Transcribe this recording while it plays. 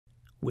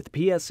With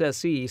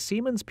PSSE,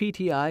 Siemens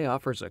PTI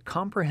offers a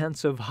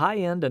comprehensive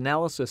high-end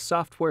analysis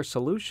software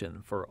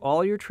solution for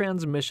all your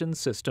transmission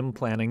system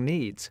planning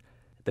needs.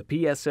 The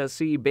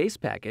PSSE base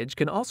package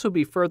can also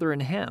be further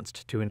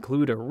enhanced to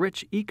include a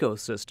rich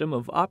ecosystem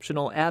of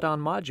optional add-on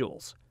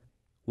modules.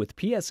 With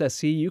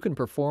PSSE, you can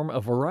perform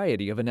a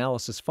variety of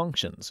analysis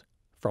functions,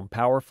 from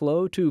power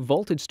flow to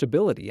voltage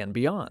stability and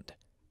beyond.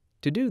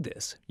 To do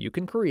this, you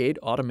can create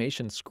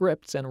automation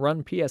scripts and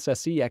run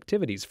PSSE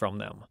activities from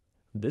them.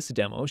 This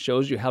demo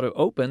shows you how to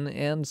open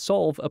and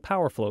solve a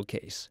power flow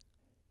case.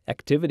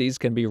 Activities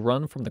can be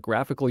run from the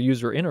Graphical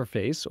User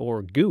Interface,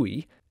 or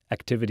GUI,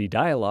 activity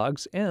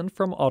dialogues, and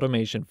from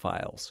automation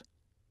files.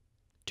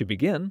 To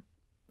begin,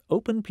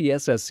 open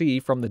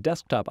PSSE from the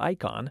desktop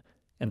icon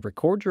and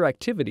record your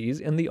activities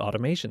in the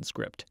automation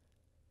script.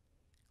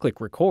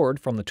 Click Record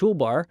from the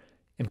toolbar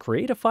and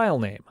create a file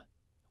name.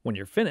 When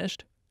you're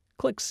finished,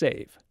 click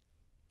Save.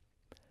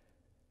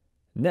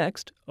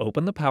 Next,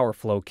 open the power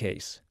flow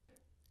case.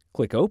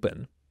 Click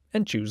Open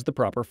and choose the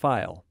proper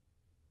file.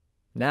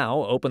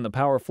 Now open the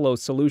Power Flow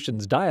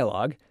Solutions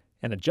dialog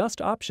and adjust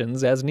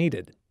options as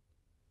needed.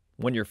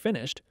 When you're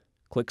finished,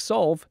 click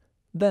Solve,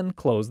 then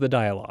close the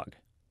dialog.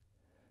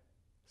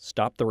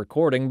 Stop the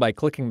recording by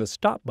clicking the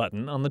Stop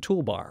button on the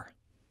toolbar.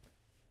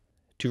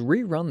 To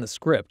rerun the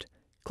script,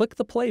 click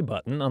the Play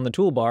button on the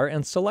toolbar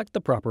and select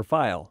the proper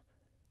file.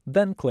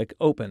 Then click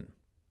Open.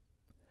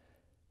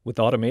 With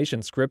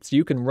automation scripts,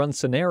 you can run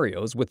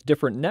scenarios with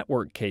different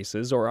network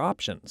cases or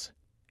options.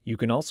 You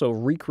can also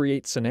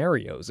recreate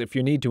scenarios if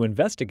you need to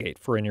investigate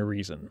for any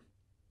reason.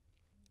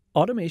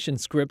 Automation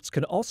scripts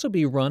can also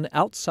be run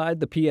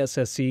outside the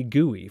PSSE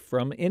GUI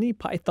from any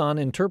Python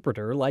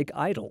interpreter like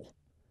idle.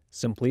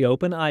 Simply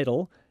open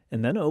idle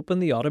and then open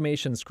the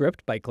automation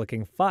script by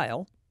clicking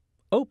File,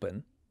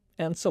 Open,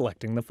 and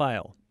selecting the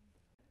file.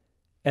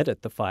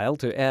 Edit the file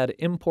to add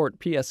import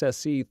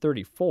PSSE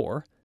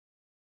 34,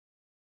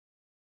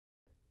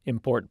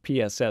 import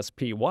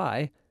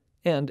PSS-PY,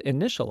 and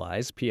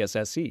initialize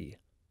PSSE.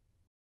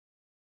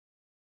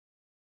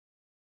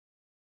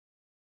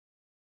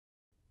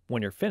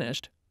 When you're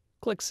finished,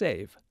 click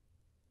Save.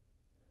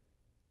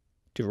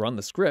 To run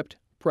the script,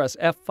 press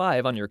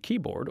F5 on your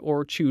keyboard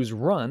or choose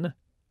Run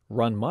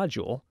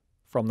Module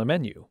from the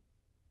menu.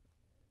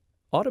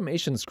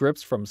 Automation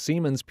scripts from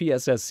Siemens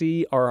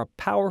PSSE are a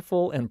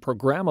powerful and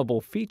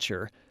programmable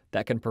feature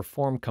that can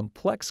perform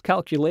complex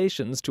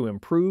calculations to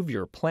improve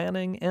your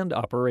planning and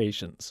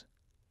operations.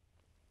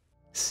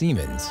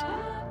 Siemens,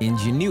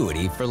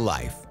 ingenuity for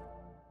life.